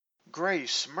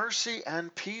Grace, mercy,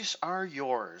 and peace are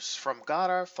yours from God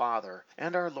our Father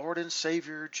and our Lord and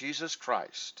Savior Jesus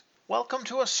Christ. Welcome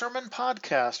to a sermon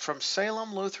podcast from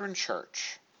Salem Lutheran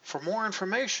Church. For more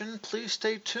information, please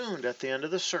stay tuned at the end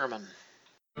of the sermon.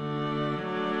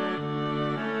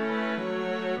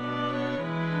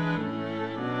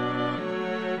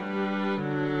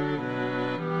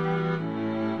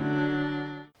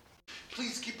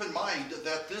 Please keep in mind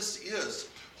that this is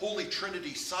Holy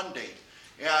Trinity Sunday,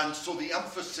 and so the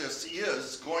emphasis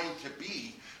is going to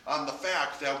be on the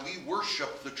fact that we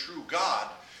worship the true God,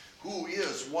 who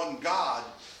is one God,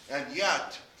 and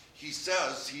yet he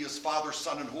says he is Father,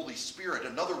 Son, and Holy Spirit.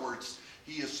 In other words,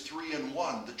 he is three in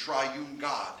one, the triune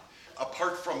God.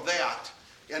 Apart from that,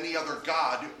 any other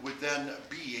God would then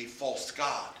be a false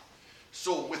God.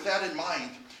 So with that in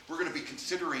mind, we're going to be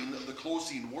considering the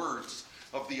closing words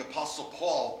of the Apostle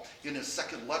Paul in his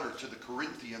second letter to the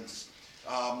Corinthians,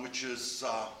 which is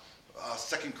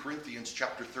 2 Corinthians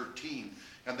chapter 13,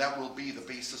 and that will be the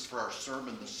basis for our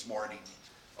sermon this morning.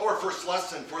 Our first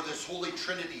lesson for this Holy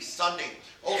Trinity Sunday,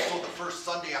 also the first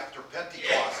Sunday after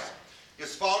Pentecost,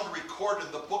 is found recorded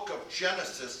in the book of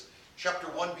Genesis, chapter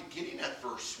 1, beginning at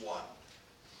verse 1.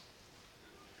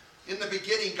 In the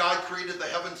beginning, God created the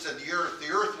heavens and the earth.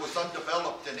 The earth was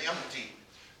undeveloped and empty.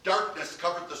 Darkness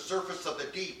covered the surface of the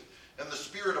deep, and the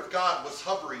Spirit of God was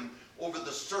hovering over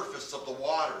the surface of the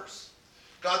waters.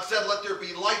 God said, "Let there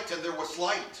be light," and there was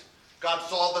light. God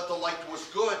saw that the light was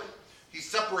good. He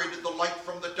separated the light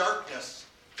from the darkness.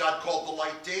 God called the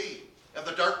light day, and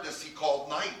the darkness he called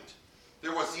night.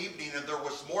 There was evening and there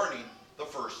was morning, the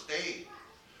first day.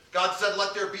 God said,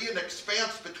 "Let there be an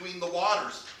expanse between the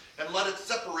waters, and let it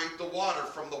separate the water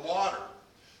from the water."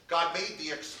 God made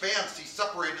the expanse. He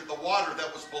separated the water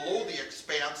that was below the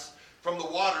expanse from the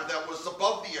water that was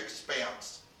above the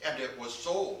expanse, and it was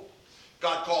so.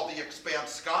 God called the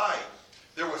expanse sky.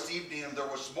 There was evening and there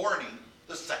was morning,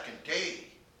 the second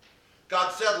day.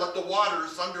 God said, "Let the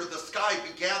waters under the sky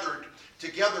be gathered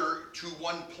together to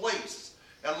one place,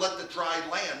 and let the dry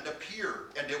land appear,"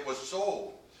 and it was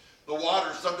so. The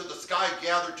waters under the sky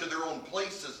gathered to their own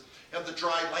places, and the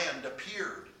dry land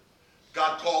appeared.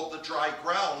 God called the dry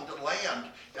ground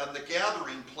land, and the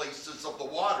gathering places of the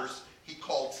waters he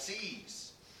called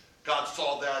seas. God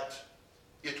saw that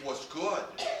it was good.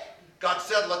 God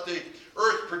said, "Let the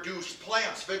earth produce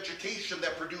plants, vegetation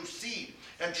that produce seed,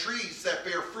 and trees that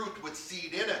bear fruit with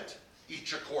seed in it,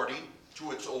 each according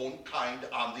to its own kind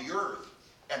on the earth."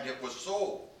 And it was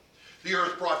so. The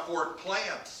earth brought forth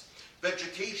plants,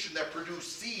 vegetation that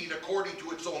produced seed according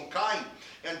to its own kind,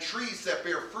 and trees that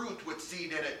bear fruit with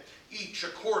seed in it, each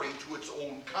according to its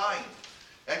own kind.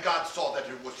 And God saw that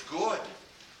it was good.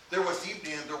 There was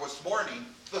evening and there was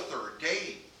morning, the third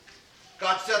day.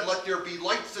 God said, "Let there be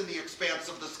lights in the expanse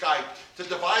of the sky to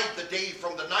divide the day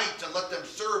from the night, and let them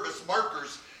serve as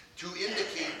markers to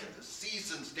indicate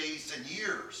seasons, days, and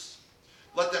years.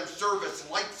 Let them serve as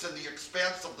lights in the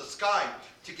expanse of the sky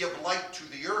to give light to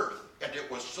the earth." And it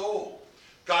was so.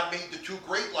 God made the two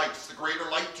great lights, the greater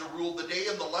light to rule the day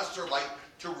and the lesser light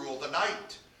to rule the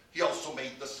night. He also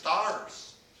made the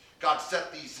stars. God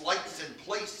set these lights in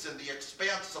place in the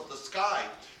expanse of the sky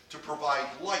to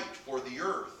provide light for the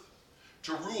earth,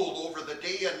 to rule over the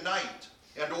day and night,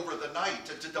 and over the night,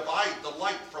 and to divide the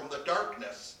light from the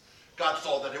darkness. God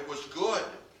saw that it was good,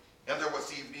 and there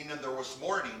was evening and there was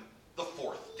morning, the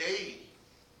fourth day.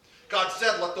 God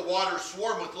said, "Let the waters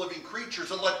swarm with living creatures,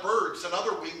 and let birds and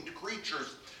other winged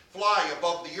creatures fly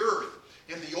above the earth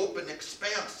in the open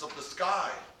expanse of the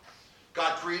sky."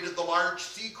 God created the large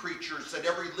sea creatures and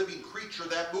every living creature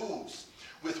that moves,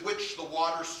 with which the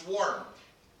waters swarm,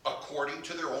 according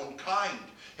to their own kind,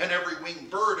 and every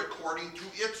winged bird according to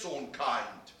its own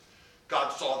kind.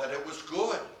 God saw that it was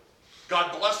good.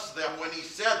 God blessed them when he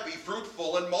said, "Be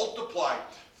fruitful and multiply,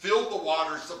 fill the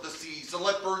waters of the seas, and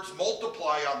let birds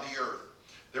multiply on the earth."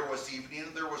 There was evening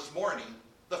and there was morning,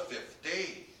 the fifth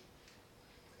day.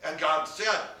 And God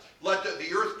said, "Let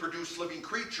the earth produce living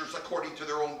creatures according to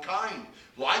their own kind,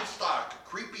 livestock,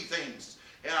 creepy things,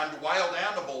 and wild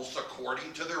animals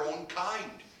according to their own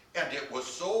kind." And it was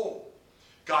so.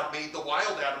 God made the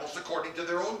wild animals according to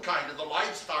their own kind, and the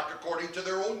livestock according to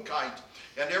their own kind,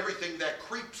 and everything that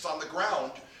creeps on the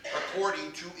ground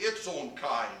according to its own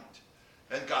kind.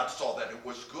 And God saw that it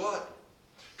was good.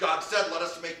 God said, "Let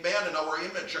us make man in our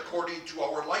image according to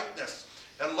our likeness,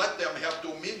 and let them have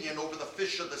dominion over the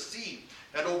fish of the sea,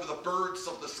 and over the birds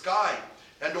of the sky,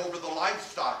 and over the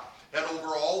livestock, and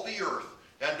over all the earth,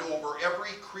 and over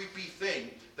every creepy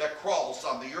thing that crawls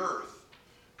on the earth."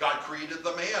 God created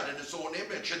the man in his own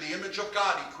image. In the image of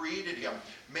God he created him.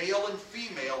 Male and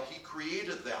female he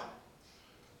created them.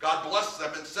 God blessed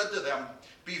them and said to them,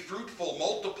 "Be fruitful,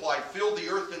 multiply, fill the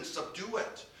earth and subdue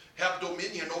it. Have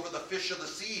dominion over the fish of the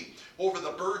sea, over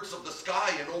the birds of the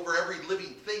sky, and over every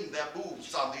living thing that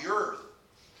moves on the earth."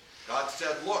 God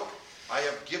said, "Look, I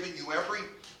have given you every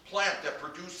plant that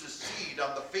produces seed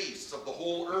on the face of the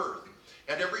whole earth,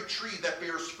 and every tree that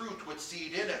bears fruit with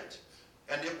seed in it,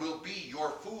 and it will be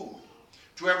your food.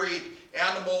 To every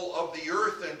animal of the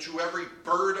earth, and to every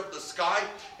bird of the sky,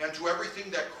 and to everything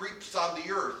that creeps on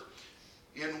the earth,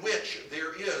 in which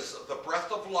there is the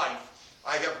breath of life,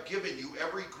 I have given you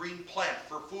every green plant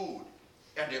for food."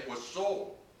 And it was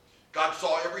so. God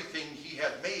saw everything he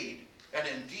had made, and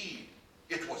indeed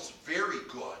it was very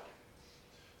good.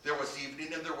 There was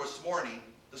evening and there was morning,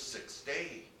 the sixth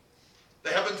day.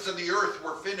 The heavens and the earth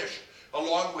were finished,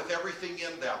 along with everything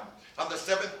in them. On the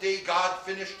seventh day God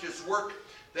finished his work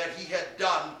that he had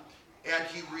done, and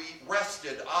he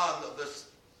rested on the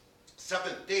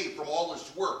seventh day from all his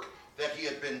work that he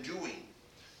had been doing.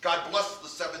 God blessed the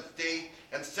seventh day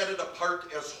and set it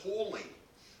apart as holy,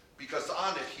 because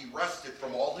on it he rested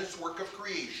from all his work of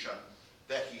creation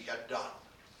that he had done.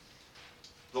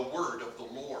 The word of the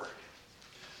Lord.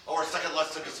 Our second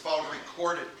lesson is found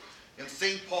recorded in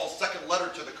St. Paul's second letter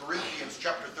to the Corinthians,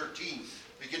 chapter 13,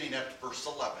 beginning at verse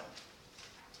 11.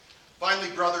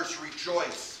 "Finally, brothers,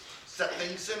 rejoice, set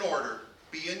things in order,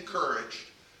 be encouraged,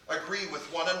 agree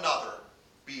with one another,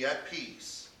 be at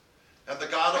peace. And the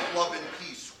God of love and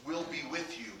peace will be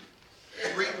with you.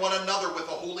 Greet one another with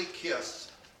a holy kiss,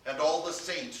 and all the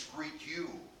saints greet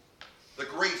you. The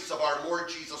grace of our Lord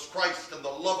Jesus Christ and the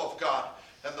love of God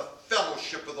and the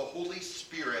fellowship of the Holy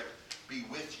Spirit be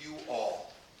with you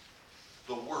all."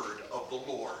 The word of the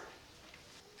Lord.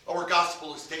 Our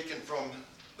gospel is taken from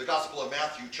the Gospel of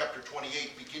Matthew, chapter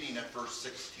 28, beginning at verse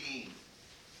 16.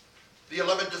 The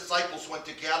 11 disciples went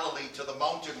to Galilee, to the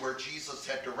mountain where Jesus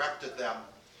had directed them.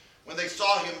 When they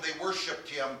saw him, they worshipped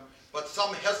him, but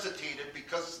some hesitated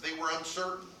because they were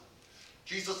uncertain.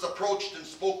 Jesus approached and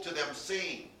spoke to them,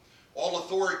 saying, "All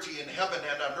authority in heaven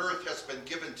and on earth has been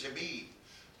given to me.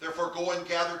 Therefore go and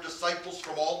gather disciples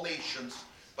from all nations,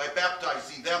 by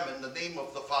baptizing them in the name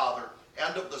of the Father,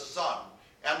 and of the Son,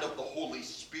 and of the Holy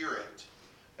Spirit,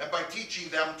 and by teaching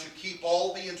them to keep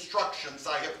all the instructions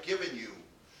I have given you.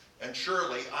 And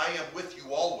surely I am with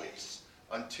you always,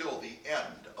 until the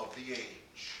end of the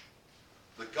age."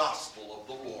 The Gospel of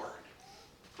the Lord.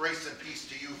 Grace and peace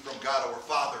to you from God our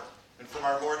Father, and from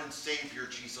our Lord and Savior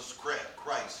Jesus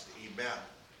Christ. Amen.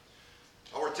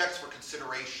 Our text for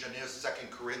consideration is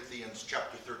 2 Corinthians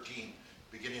chapter 13,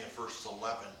 beginning at verse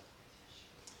 11.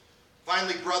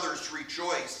 "Finally, brothers,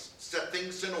 rejoice, set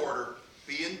things in order,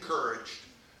 be encouraged,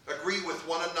 agree with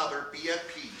one another, be at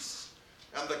peace,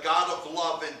 and the God of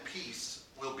love and peace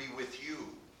will be with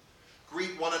you.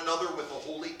 Greet one another with a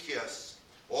holy kiss.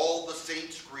 All the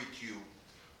saints greet you.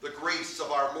 The grace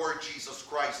of our Lord Jesus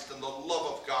Christ and the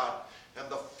love of God and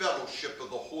the fellowship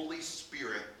of the Holy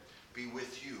Spirit be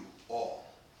with you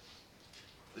all."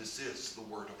 This is the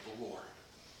word of the Lord.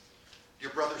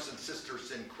 Dear brothers and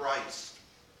sisters in Christ,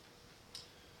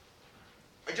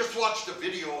 I just watched a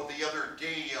video the other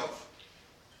day of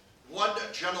one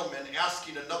gentleman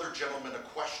asking another gentleman a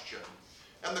question.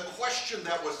 And the question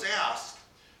that was asked,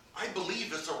 I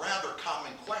believe, is a rather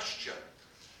common question.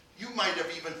 You might have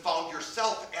even found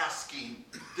yourself asking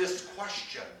this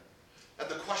question. And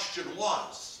the question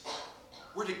was,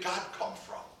 where did God come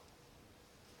from?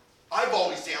 I've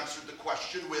always answered the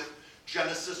question with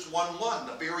Genesis 1:1,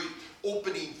 the very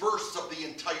opening verse of the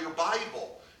entire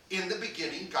Bible. In the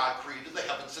beginning, God created the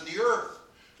heavens and the earth.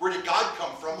 Where did God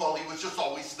come from? Well, he was just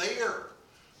always there.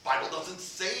 The Bible doesn't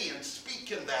say and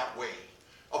speak in that way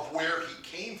of where he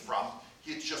came from.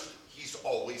 He's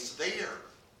always there.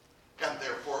 And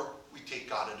therefore, we take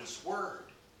God at his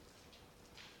word.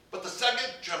 But the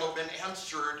second gentleman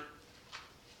answered,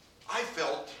 I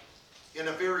felt, in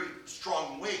a very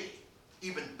strong way,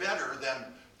 even better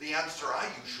than the answer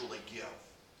I usually give.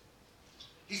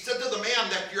 He said to the man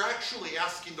that you're actually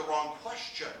asking the wrong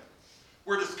question.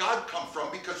 Where does God come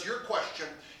from? Because your question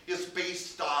is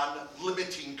based on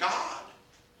limiting God.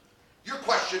 Your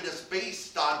question is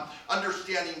based on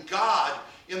understanding God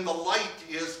in the light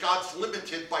is God's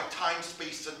limited by time,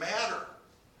 space, and matter.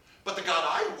 But the God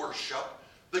I worship,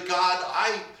 the God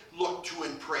I look to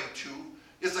and pray to,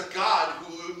 is a God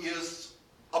who is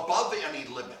above any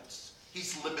limits.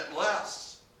 He's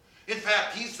limitless. In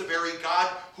fact, he's the very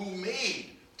God who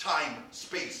made time,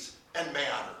 space, and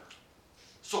matter.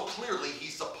 So clearly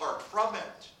he's apart from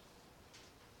it.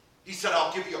 He said,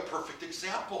 I'll give you a perfect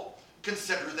example.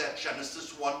 Consider that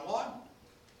Genesis 1:1.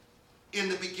 In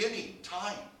the beginning,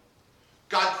 time.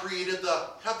 God created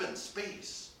the heaven,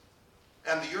 space.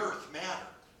 and the earth matter.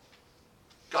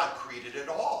 God created it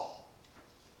all.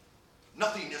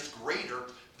 Nothing is greater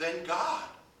than God.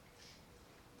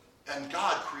 And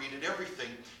God created everything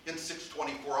in 6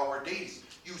 24-hour days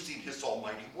using his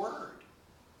almighty word.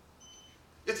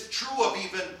 It's true of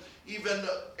even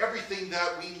everything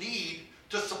that we need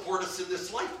to support us in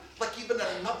this life, like even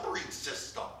a numbering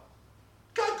system.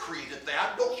 God created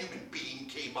that. No human being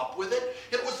came up with it.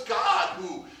 It was God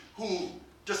who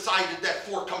decided that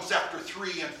 4 comes after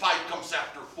 3 and 5 comes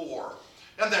after 4,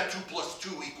 and that 2 plus 2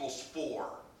 equals 4.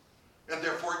 And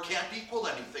therefore it can't equal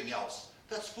anything else.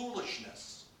 That's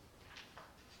foolishness.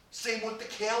 Same with the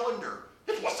calendar.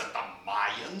 It wasn't the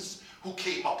Mayans who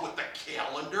came up with the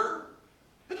calendar.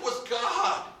 It was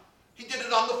God. He did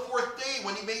it on the 4th day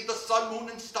when he made the sun, moon,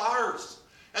 and stars.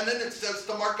 And then it says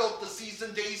to mark out the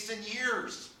season, days, and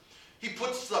years. He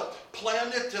puts the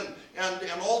planet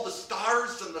and all the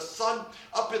stars and the sun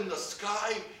up in the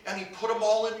sky, and he put them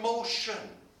all in motion.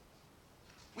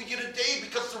 We get a day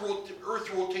because the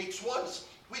earth rotates once.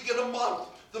 We get a month.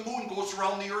 The moon goes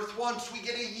around the earth once. We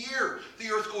get a year. The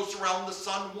earth goes around the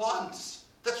sun once.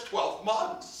 That's 12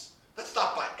 months. That's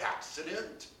not by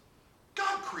accident.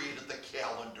 God created the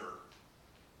calendar.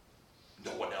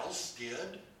 No one else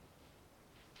did.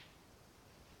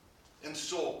 And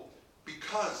so,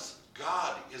 because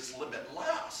God is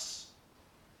limitless,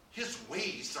 his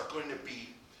ways are going to be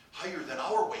higher than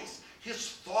our ways. His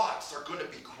thoughts are going to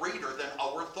be greater than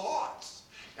our thoughts.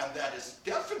 And that is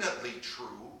definitely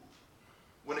true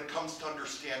when it comes to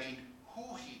understanding who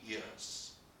he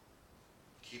is.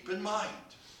 Keep in mind,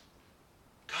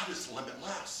 God is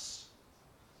limitless.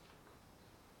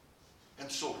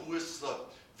 And so who is the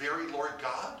very Lord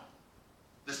God?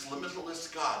 This limitless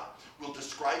God will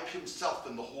describe himself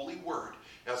in the Holy Word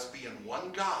as being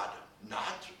one God,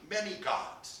 not many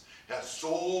gods, as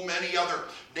so many other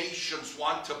nations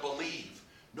want to believe.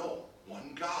 No,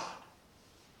 one God.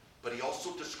 But he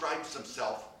also describes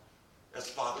himself as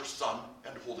Father, Son,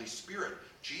 and Holy Spirit.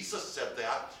 Jesus said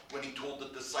that when he told the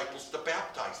disciples to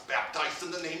baptize. Baptize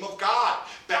in the name of God.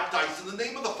 Baptize in the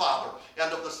name of the Father,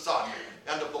 and of the Son,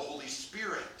 and of the Holy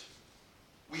Spirit.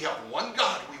 We have one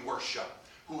God we worship,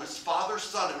 who is Father,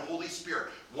 Son, and Holy Spirit.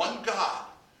 One God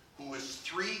who is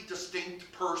 3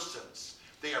 distinct persons.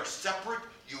 They are separate,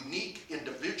 unique,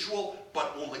 individual,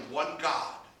 but only one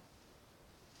God.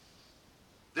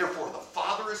 Therefore, the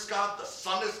Father is God, the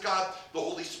Son is God, the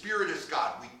Holy Spirit is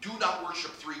God. We do not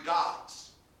worship 3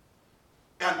 gods.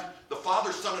 And the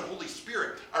Father, Son, and Holy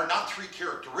Spirit are not 3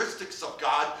 characteristics of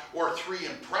God, or 3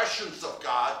 impressions of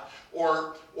God,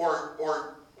 or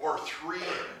 3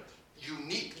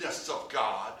 uniqueness of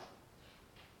God.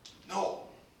 No.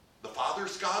 The Father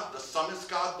is God, the Son is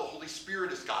God, the Holy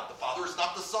Spirit is God. The Father is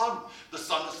not the Son. The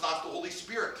Son is not the Holy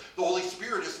Spirit. The Holy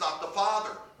Spirit is not the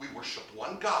Father. We worship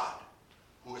one God,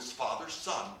 who is Father,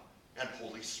 Son, and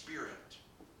Holy Spirit.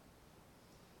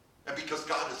 And because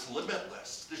God is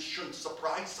limitless, this shouldn't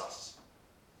surprise us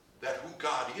that who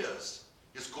God is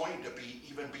going to be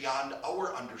even beyond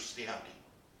our understanding.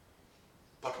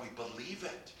 But we believe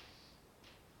it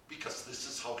because this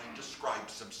is how he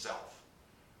describes himself.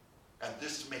 And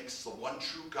this makes the one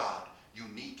true God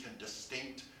unique and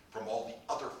distinct from all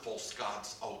the other false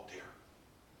gods out there,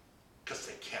 because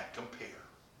they can't compare.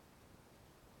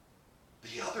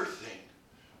 The other thing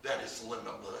that is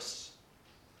limitless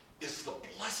is the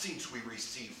blessings we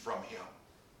receive from him.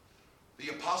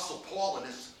 The Apostle Paul, in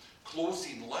his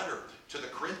closing letter to the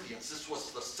Corinthians, this was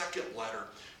the 2nd letter.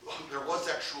 There was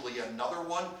actually another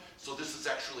one, so this is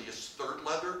actually his 3rd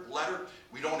letter.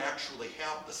 We don't actually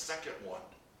have the 2nd one.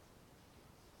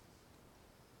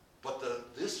 But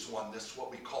this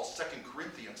what we call 2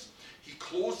 Corinthians, he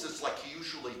closes like he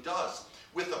usually does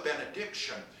with a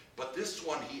benediction. But this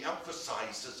one he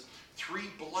emphasizes 3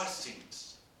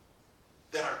 blessings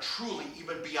that are truly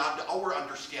even beyond our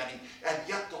understanding, and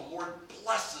yet the Lord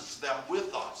blesses them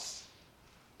with us.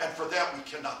 And for that we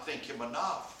cannot thank him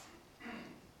enough.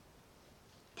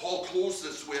 Paul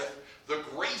closes with, the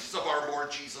grace of our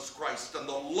Lord Jesus Christ and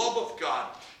the love of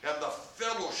God and the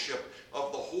fellowship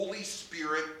of the Holy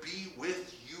Spirit be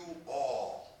with you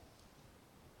all.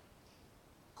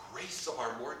 Grace of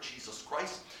our Lord Jesus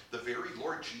Christ, the very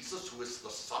Lord Jesus who is the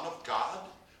Son of God,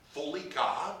 fully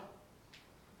God,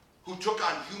 who took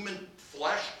on human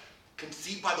flesh,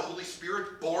 conceived by the Holy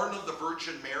Spirit, born of the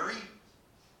Virgin Mary.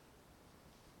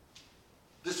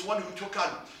 This one who took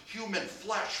on human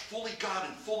flesh, fully God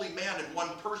and fully man in one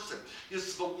person,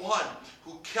 is the one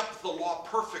who kept the law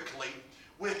perfectly,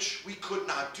 which we could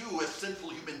not do as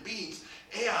sinful human beings.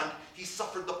 And he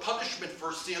suffered the punishment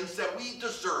for sins that we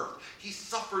deserved. He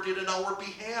suffered it in our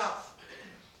behalf.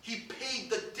 He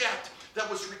paid the debt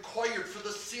was required for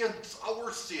the sins,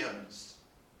 our sins,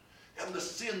 and the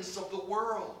sins of the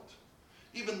world.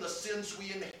 Even the sins we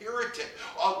inherited,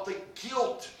 all the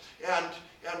guilt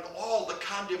and all the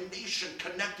condemnation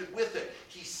connected with it.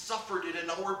 He suffered it in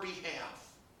our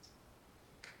behalf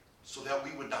so that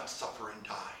we would not suffer and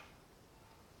die.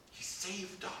 He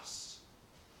saved us.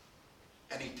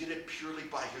 And he did it purely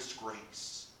by his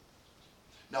grace.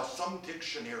 Now, some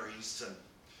dictionaries, and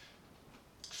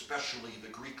especially the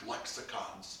Greek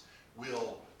lexicons,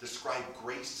 will describe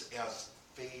grace as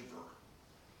favor.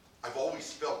 I've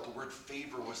always felt the word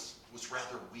favor was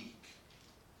rather weak.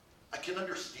 I can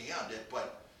understand it,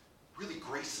 but really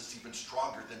grace is even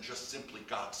stronger than just simply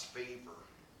God's favor.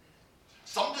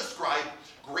 Some describe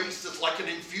grace as like an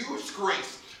infused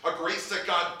grace, a grace that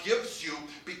God gives you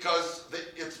because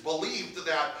it's believed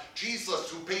that Jesus,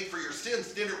 who paid for your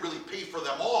sins, didn't really pay for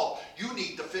them all. You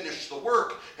need to finish the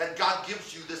work, and God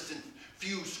gives you this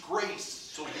infused grace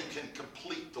so you can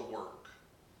complete the work.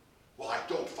 Well, I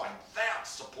don't find that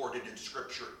supported in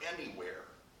Scripture anywhere.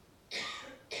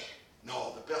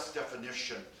 No, the best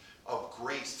definition of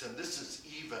grace, and this is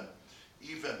even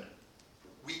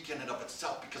weak in and of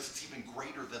itself because it's even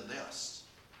greater than this,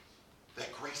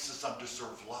 that grace is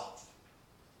undeserved love,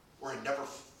 or a never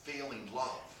failing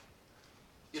love.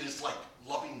 It is like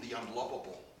loving the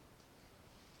unlovable.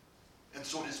 And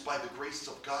so it is by the grace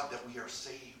of God that we are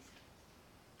saved.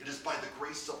 It is by the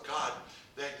grace of God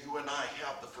that you and I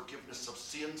have the forgiveness of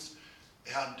sins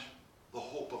and the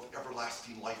hope of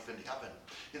everlasting life in heaven.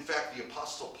 In fact, the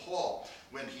Apostle Paul,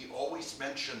 when he always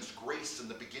mentions grace in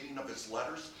the beginning of his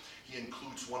letters, he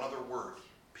includes one other word,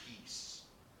 peace.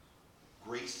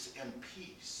 Grace and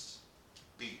peace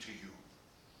be to you.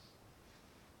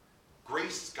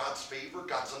 Grace, God's favor,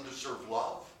 God's undeserved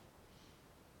love,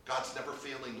 God's never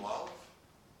failing love,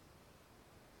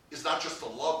 is not just a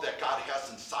love that God has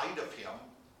inside of him,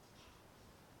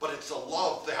 but it's a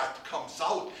love that comes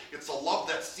out. It's a love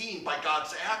that's seen by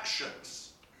God's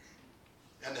actions.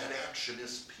 And that action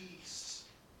is peace.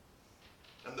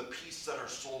 And the peace that our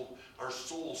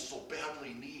souls so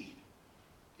badly need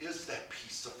is that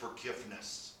peace of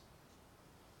forgiveness,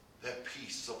 that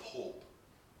peace of hope,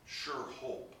 sure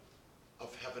hope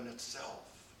of heaven itself.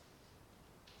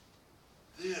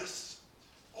 This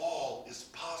all is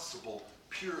possible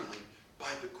purely by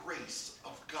the grace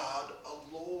of God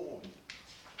alone.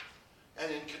 And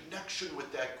in connection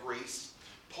with that grace,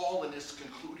 Paul in his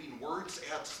concluding words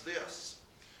adds this: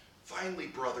 finally,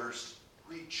 brothers,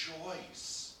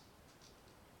 rejoice.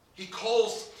 He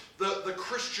calls the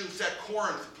Christians at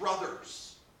Corinth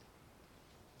brothers.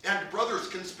 And brothers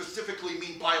can specifically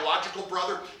mean biological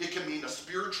brother. It can mean a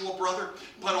spiritual brother.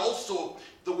 But also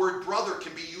the word brother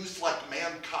can be used like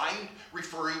mankind,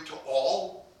 referring to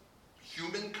all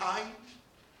humankind.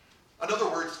 In other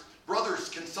words, brothers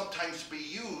can sometimes be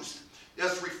used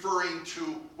as referring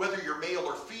to whether you're male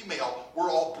or female.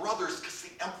 We're all brothers because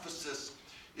the emphasis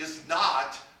is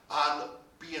not on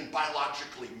being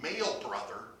biologically male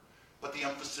brother, but the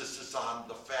emphasis is on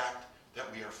the fact that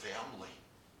we are family.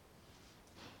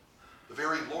 The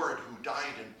very Lord who died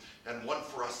and won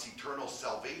for us eternal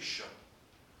salvation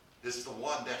is the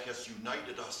one that has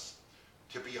united us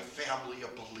to be a family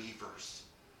of believers.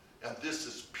 And this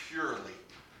is purely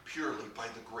by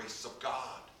the grace of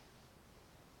God.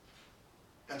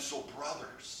 And so,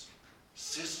 brothers,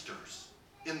 sisters,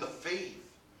 in the faith,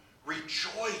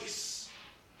 rejoice.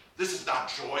 This is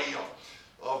not joy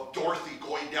of Dorothy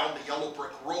going down the yellow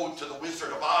brick road to the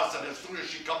Wizard of Oz, and as soon as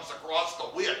she comes across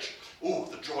the witch, ooh,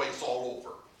 the joy is all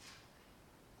over.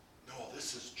 No,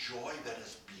 this is joy that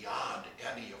is beyond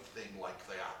anything like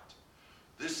that.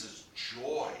 This is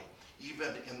joy even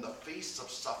in the face of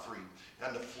suffering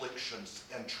and afflictions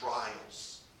and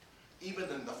trials. Even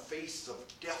in the face of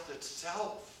death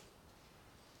itself,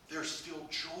 there's still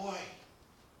joy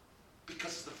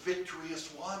because the victory is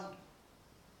won.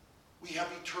 We have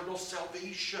eternal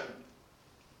salvation.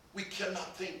 We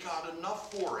cannot thank God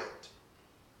enough for it.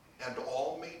 And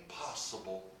all made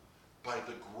possible by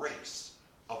the grace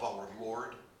of our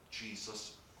Lord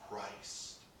Jesus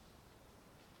Christ.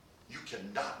 You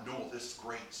cannot know this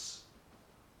grace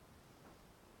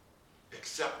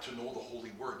except to know the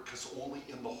Holy Word, because only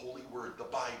in the Holy Word, the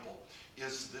Bible,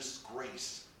 is this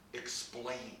grace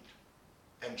explained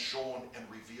and shown and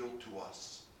revealed to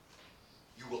us.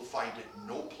 You will find it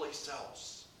no place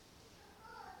else.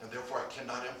 And therefore I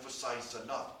cannot emphasize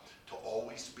enough to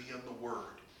always be in the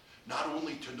Word. Not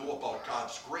only to know about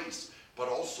God's grace, but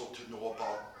also to know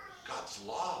about God's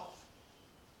love.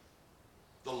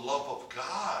 The love of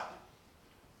God.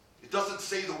 It doesn't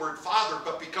say the word Father,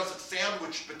 but because it's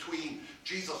sandwiched between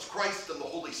Jesus Christ and the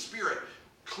Holy Spirit,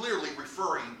 clearly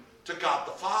referring to God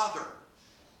the Father.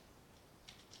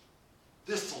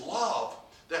 This love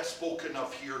that's spoken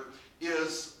of here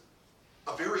is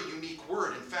a very unique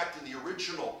word. In fact, in the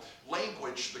original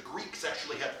language, the Greeks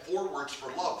actually had 4 words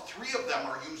for love. 3 of them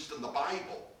are used in the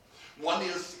Bible. One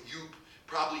is, you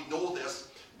probably know this,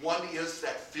 one is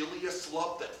that Phileus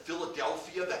love, that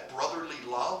Philadelphia, that brotherly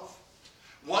love.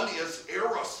 One is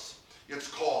eros, it's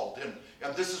called,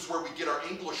 and this is where we get our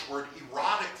English word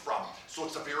erotic from. So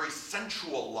it's a very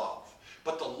sensual love.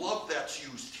 But the love that's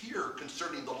used here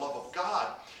concerning the love of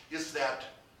God is that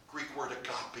Greek word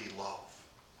agape love.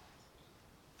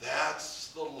 That's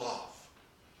the love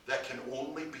that can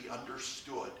only be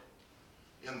understood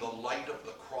in the light of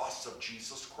the cross of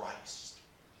Jesus Christ.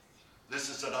 This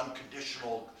is an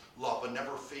unconditional love, a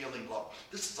never-failing love.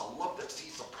 This is a love that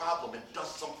sees a problem and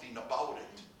does something about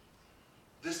it.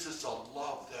 This is a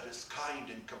love that is kind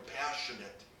and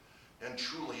compassionate and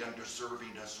truly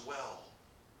undeserving as well.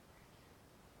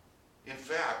 In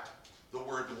fact, the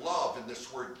word love and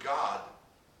this word God,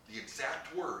 the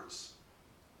exact words,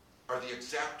 are the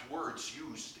exact words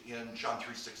used in John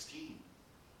 3:16.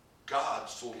 God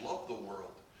so loved the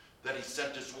world that he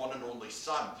sent his one and only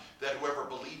Son, that whoever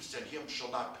believes in him shall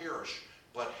not perish,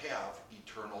 but have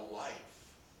eternal life.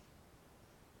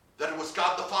 That it was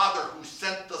God the Father who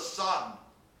sent the Son.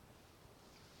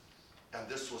 And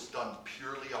this was done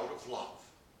purely out of love.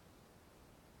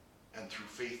 And through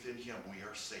faith in him we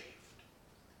are saved.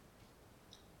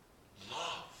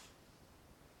 Love.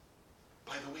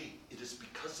 By the way, it is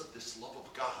because of this love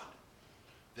of God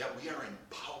that we are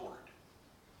empowered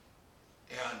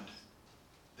and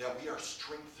that we are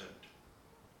strengthened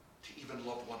to even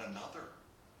love one another.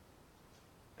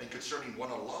 And concerning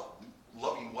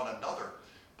loving one another,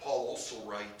 Paul also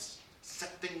writes,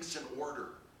 set things in order,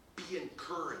 be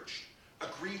encouraged,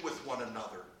 agree with one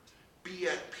another, be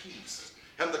at peace,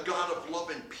 and the God of love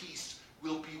and peace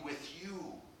will be with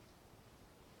you.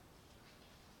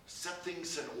 Set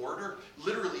things in order,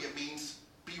 literally it means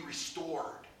be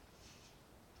restored.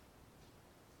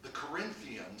 The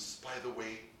Corinthians, by the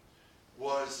way,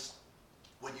 was,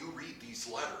 when you read these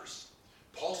letters,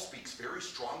 Paul speaks very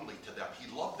strongly to them.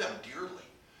 He loved them dearly,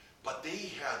 but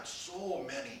they had so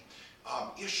many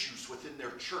issues within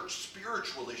their church,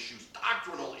 spiritual issues,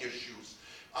 doctrinal issues,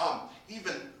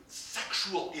 even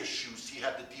sexual issues he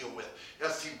had to deal with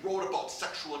as he wrote about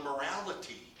sexual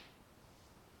immorality.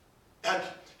 And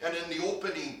in the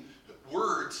opening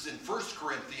words in 1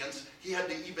 Corinthians, he had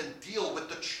to even deal with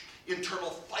the internal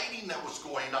fighting that was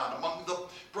going on among the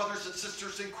brothers and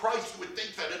sisters in Christ. You would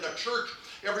think that in a church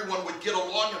everyone would get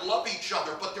along and love each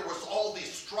other, but there was all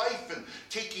this strife and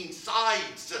taking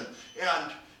sides and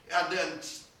then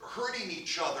hurting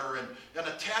each other and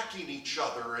attacking each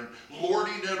other and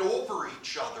lording it over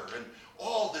each other and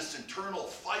all this internal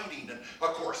fighting. And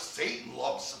of course Satan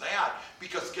loves that,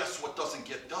 because guess what doesn't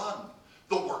get done?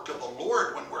 The work of the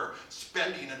Lord, when we're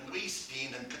spending and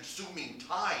wasting and consuming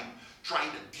time trying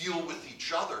to deal with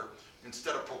each other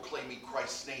instead of proclaiming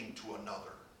Christ's name to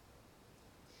another.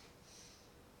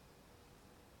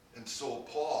 And so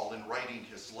Paul, in writing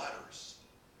his letters,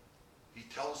 he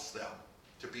tells them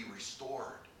to be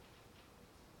restored,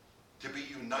 to be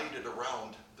united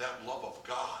around that love of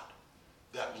God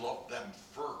that loved them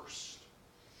first,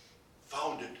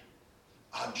 founded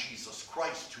on Jesus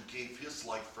Christ who gave his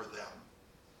life for them.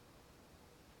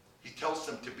 He tells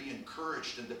them to be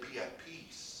encouraged and to be at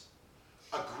peace,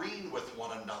 agreeing with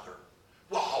one another.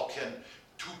 Well, how can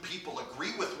two people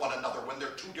agree with one another when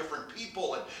they're two different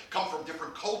people and come from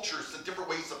different cultures and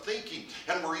different ways of thinking,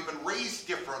 and we're even raised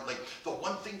differently? The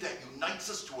one thing that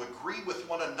unites us to agree with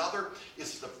one another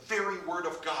is the very Word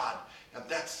of God, and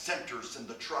that centers in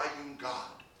the Triune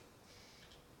God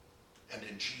and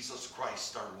in Jesus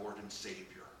Christ, our Lord and Savior.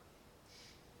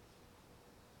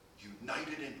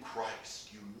 United in Christ,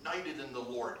 united in the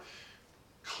Lord,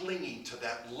 clinging to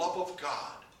that love of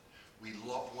God, we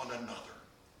love one another,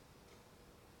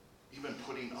 even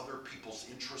putting other people's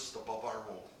interests above our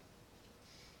own,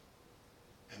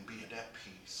 and being at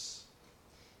peace.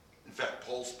 In fact,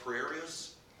 Paul's prayer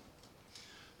is,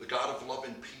 the God of love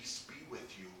and peace be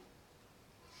with you,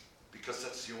 because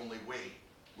that's the only way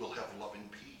we'll have love and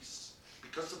peace.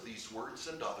 Because of these words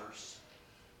and others,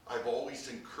 I've always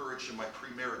encouraged in my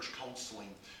pre-marriage counseling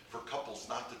for couples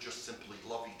not to just simply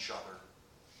love each other.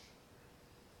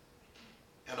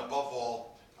 And above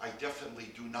all, I definitely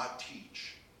do not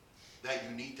teach that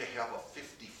you need to have a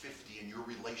 50-50 in your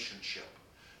relationship.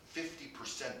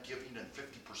 50% giving and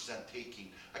 50%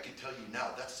 taking. I can tell you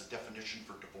now, that's the definition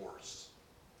for divorce.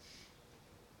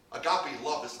 Agape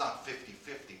love is not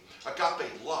 50-50.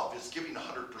 Agape love is giving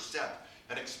 100%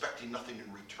 and expecting nothing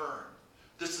in return.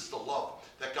 This is the love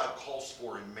that God calls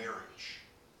for in marriage.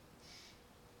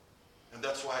 And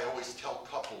that's why I always tell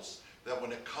couples that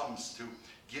when it comes to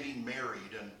getting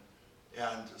married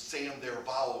and saying their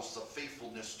vows of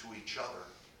faithfulness to each other,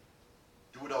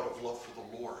 do it out of love for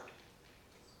the Lord,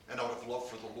 and out of love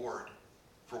for the Lord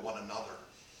for one another.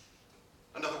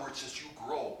 In other words, as you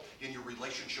grow in your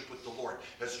relationship with the Lord,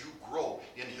 as you grow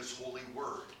in his holy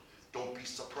word, don't be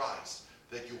surprised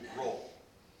that you grow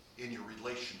in your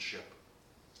relationship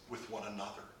with one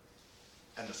another,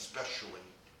 and especially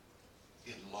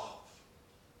in love.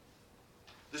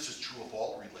 This is true of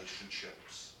all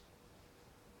relationships.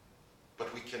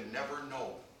 But we can never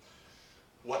know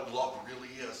what love really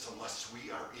is unless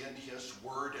we are in his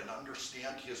word and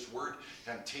understand his word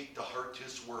and take to heart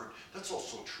his word. That's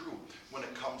also true when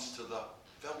it comes to the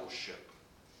fellowship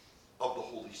of the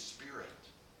Holy Spirit.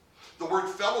 The word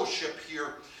fellowship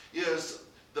here is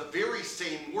the very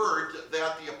same word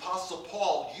that the Apostle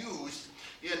Paul used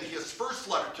in his first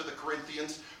letter to the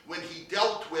Corinthians when he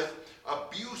dealt with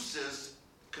abuses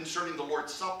concerning the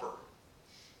Lord's Supper.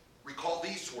 Recall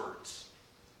these words.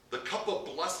 The cup of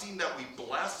blessing that we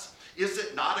bless, is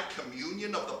it not a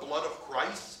communion of the blood of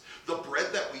Christ? The bread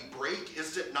that we break,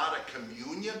 is it not a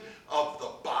communion of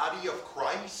the body of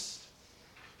Christ?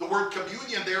 The word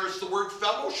communion there is the word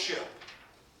fellowship.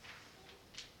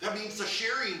 That means the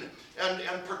sharing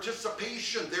and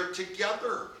participation. They're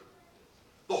together.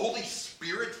 The Holy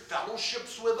Spirit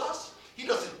fellowships with us. He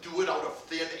doesn't do it out of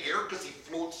thin air because he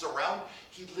floats around.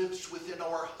 He lives within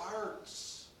our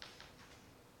hearts.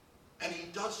 And he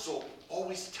does so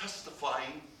always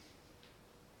testifying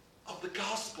of the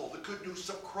gospel, the good news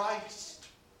of Christ.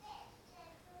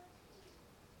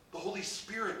 The Holy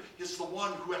Spirit is the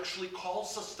one who actually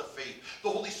calls us to faith. The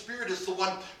Holy Spirit is the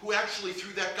one who actually,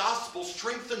 through that gospel,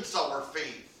 strengthens our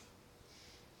faith.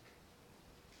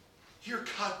 Here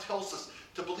God tells us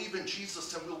to believe in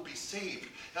Jesus and we'll be saved.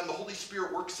 And the Holy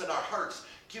Spirit works in our hearts,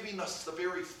 giving us the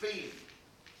very faith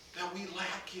that we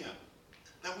lack in,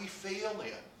 that we fail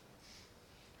in.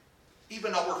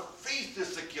 Even our faith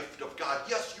is a gift of God.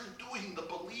 Yes, you're doing the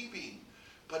believing,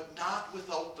 but not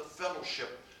without the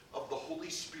fellowship of the Holy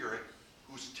Spirit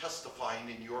who's testifying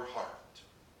in your heart.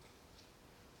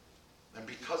 And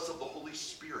because of the Holy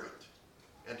Spirit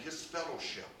and his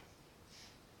fellowship,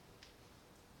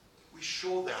 we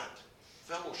show that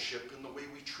fellowship in the way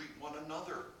we treat one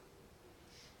another.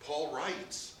 Paul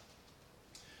writes,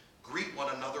 greet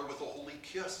one another with a holy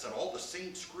kiss, and all the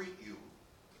saints greet you.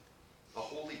 A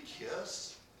holy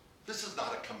kiss? This is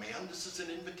not a command, this is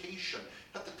an invitation.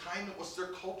 At the time it was their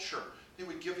culture. They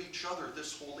would give each other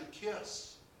this holy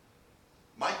kiss.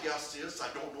 My guess is, I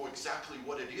don't know exactly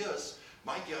what it is,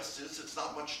 my guess is it's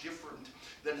not much different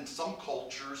than in some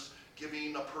cultures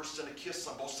giving a person a kiss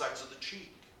on both sides of the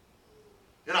cheek.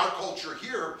 In our culture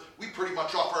here, we pretty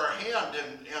much offer our hand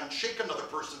and shake another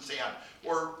person's hand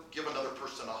or give another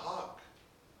person a hug.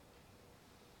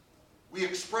 We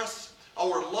express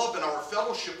our love and our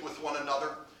fellowship with one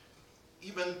another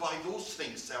even by those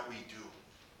things that we do.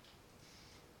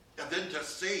 And then to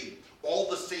say, all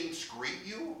the saints greet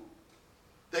you,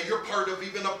 that you're part of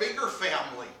even a bigger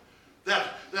family, that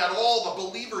all the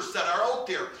believers that are out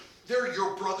there, they're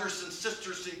your brothers and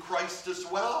sisters in Christ as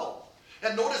well.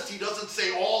 And notice he doesn't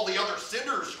say all the other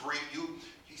sinners greet you.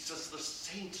 He says the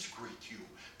saints greet you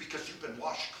because you've been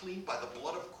washed clean by the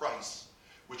blood of Christ,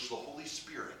 which the Holy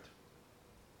Spirit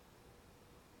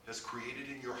has created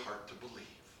in your heart to believe.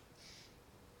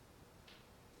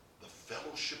 The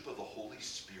fellowship of the Holy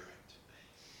Spirit.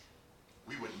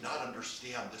 We would not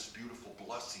understand this beautiful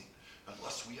blessing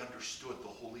unless we understood the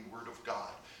holy word of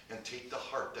God and take to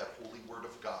heart that holy word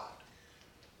of God.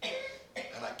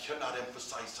 And I cannot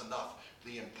emphasize enough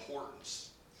the importance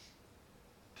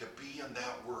to be in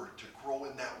that word, to grow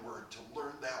in that word, to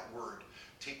learn that word,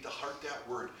 take to heart that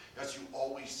word, as you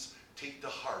always take to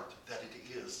heart that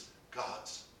it is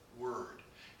God's word.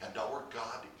 And our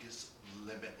God is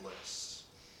limitless.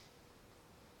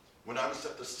 When I was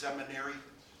at the seminary,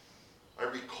 I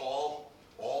recall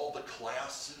all the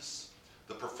classes,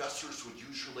 the professors would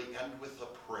usually end with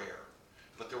a prayer.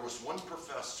 But there was one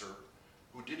professor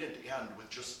who didn't end with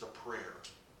just a prayer.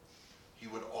 He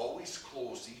would always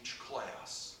close each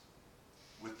class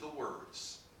with the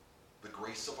words, the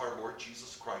grace of our Lord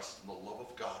Jesus Christ and the love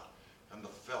of God and the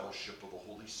fellowship of the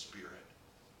Holy Spirit.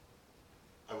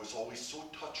 I was always so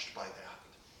touched by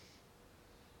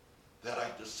that I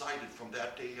decided from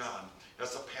that day on,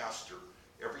 as a pastor,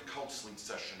 every counseling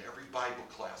session, every Bible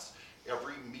class,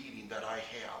 every meeting that I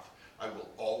have, I will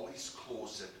always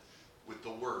close it with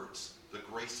the words, the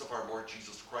grace of our Lord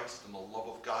Jesus Christ and the love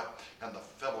of God and the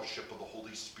fellowship of the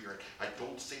Holy Spirit. I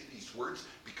don't say these words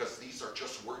because these are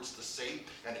just words to say,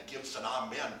 and it gives an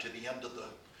amen to the end of the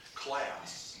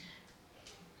class.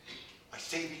 I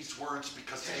say these words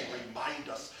because they remind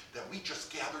us that we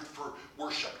just gathered for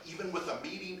worship, even with a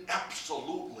meeting,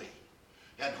 absolutely.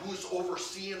 And who's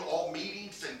overseeing all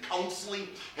meetings and counseling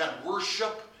and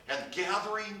worship and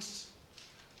gatherings?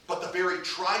 But the very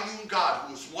triune God,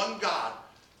 who is one God,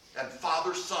 and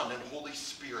Father, Son, and Holy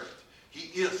Spirit.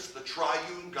 He is the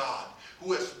triune God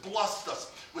who has blessed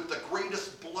us with the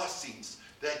greatest blessings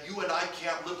that you and I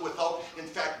can't live without. In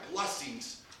fact,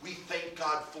 blessings we thank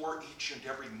God for each and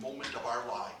every moment of our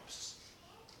lives.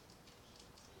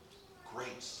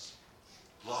 Grace,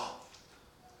 love,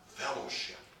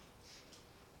 fellowship.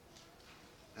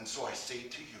 And so I say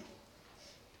to you,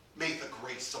 may the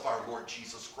grace of our Lord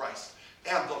Jesus Christ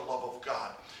and the love of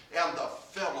God and the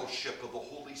fellowship of the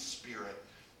Holy Spirit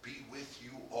be with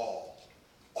you all,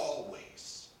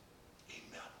 always.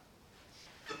 Amen.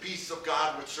 The peace of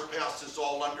God which surpasses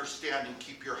all understanding,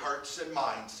 keep your hearts and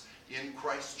minds in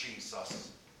Christ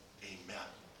Jesus. Amen.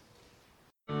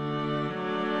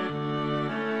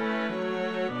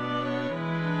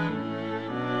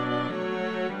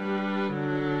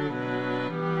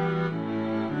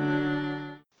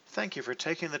 Thank you for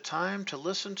taking the time to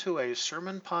listen to a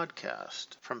sermon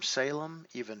podcast from Salem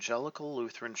Evangelical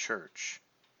Lutheran Church.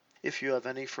 If you have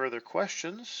any further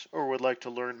questions or would like to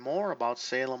learn more about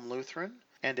Salem Lutheran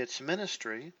and its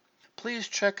ministry, please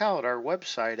check out our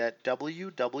website at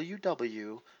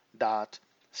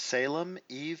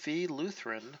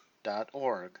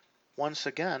www.salemevlutheran.org. Once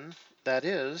again, that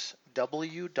is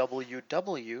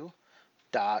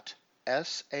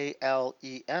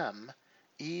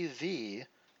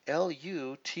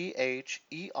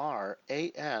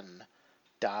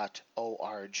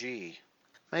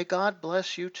May God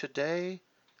bless you today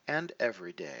and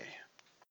every day.